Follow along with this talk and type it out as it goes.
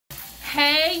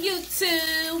Hey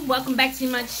YouTube, welcome back to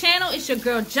my channel. It's your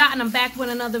girl Jot and I'm back with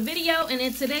another video. And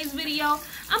in today's video,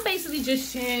 I'm basically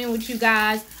just sharing with you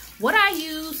guys what I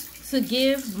use to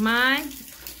give my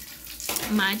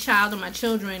child or my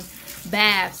children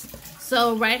baths.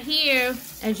 So right here,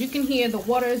 as you can hear, the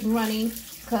water is running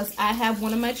because I have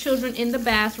one of my children in the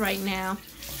bath right now.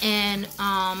 And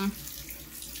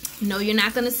no, you're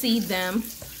not gonna see them.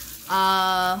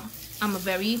 I'm a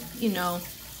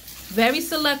very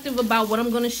selective about what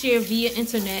I'm going to share via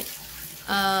internet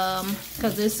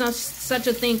because there's such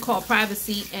a thing called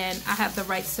privacy and I have the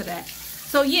rights to that.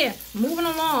 So yeah, moving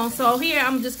along. So here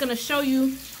I'm just going to show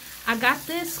you. I got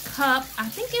this cup. I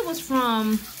think it was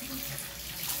from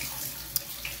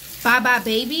Bye Bye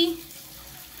Baby.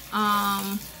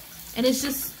 And it's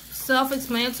just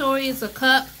self-explanatory. It's a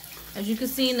cup, as you can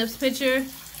see in this picture,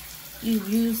 you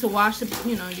use to wash the,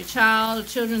 your child or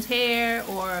children's hair,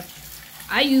 or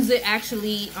I use it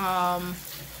actually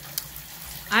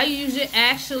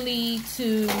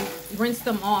to rinse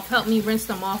them off, help me rinse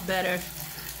them off better.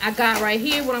 I got right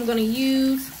here what I'm going to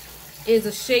use is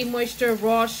a Shea Moisture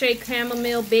Raw Shea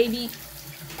Chamomile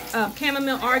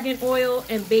Chamomile Argan Oil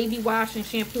and Baby Wash and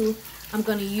Shampoo. I'm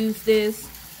going to use this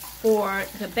for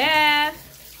the bath.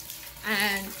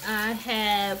 And I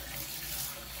have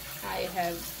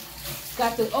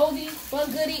got the oldie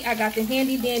but goodie. I got the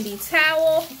handy dandy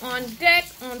towel on deck,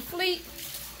 on fleet.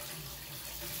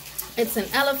 It's an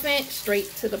elephant, straight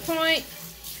to the point.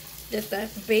 Just a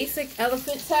basic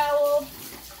elephant towel.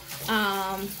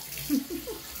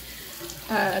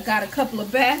 I got a couple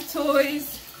of bath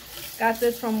toys. Got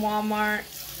this from Walmart.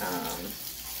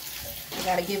 I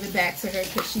gotta give it back to her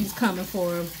because she's coming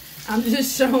for them. I'm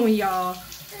just showing y'all.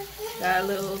 Got a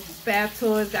little bath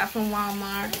toys got from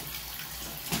Walmart.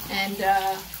 And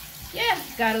yeah,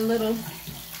 got a little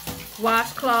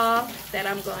washcloth that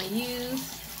I'm going to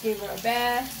use, give her a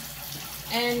bath.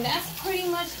 And that's pretty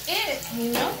much it,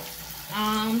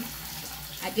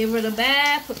 I give her the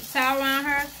bath, put the towel around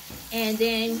her, and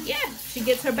then, yeah, she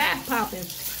gets her bath popping.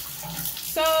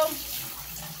 So,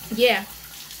 yeah.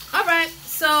 Alright,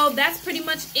 so that's pretty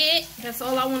much it. That's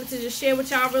all I wanted to just share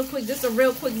with y'all real quick. Just a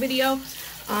real quick video.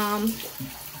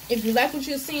 If you like what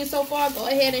you're seeing so far, go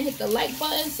ahead and hit the like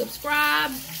button,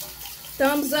 subscribe,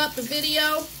 thumbs up the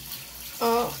video,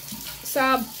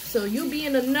 so you'll be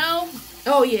in the know.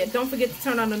 Oh yeah, don't forget to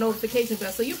turn on the notification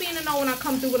bell so you'll be in the know when I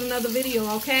come through with another video,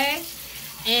 okay?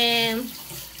 And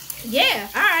yeah,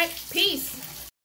 all right, peace.